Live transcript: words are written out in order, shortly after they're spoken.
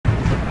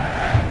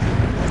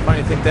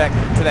think that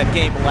to that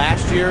game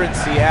last year in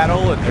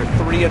Seattle, and they're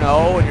 3-0,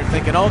 and you're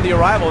thinking, oh, the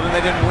arrival, and then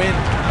they didn't win.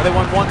 They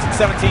won once in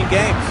 17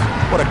 games.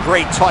 What a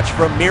great touch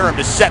from Meram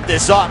to set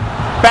this up.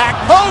 Back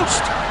post!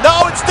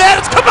 No, instead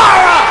it's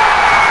Kamara!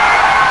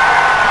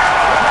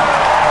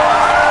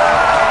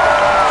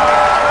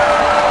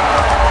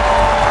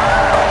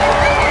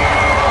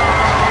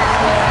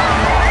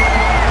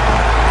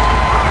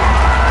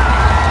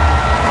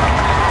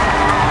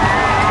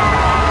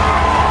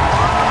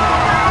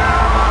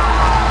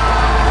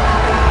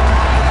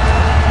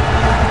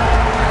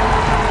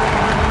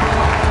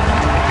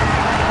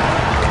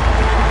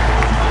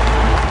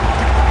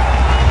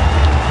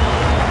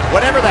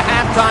 Whatever the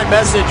halftime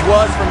message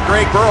was from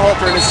Greg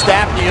Berhalter and his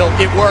staff deal,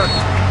 it worked.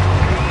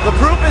 The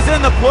proof is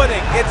in the pudding.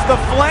 It's the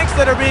flanks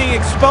that are being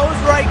exposed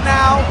right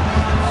now.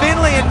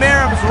 Finley and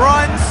Meram's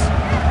runs.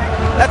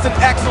 That's an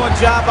excellent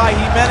job by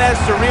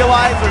Jiménez to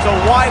realize there's a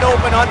wide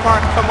open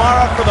unmarked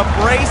Kamara for the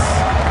brace.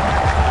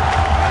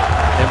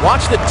 And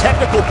watch the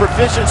technical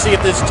proficiency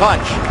of this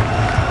touch.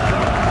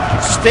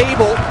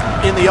 Stable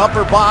in the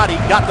upper body,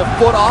 got the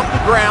foot off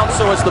the ground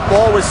so as the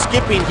ball was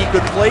skipping, he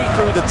could play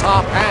through the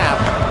top half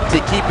to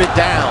keep it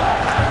down.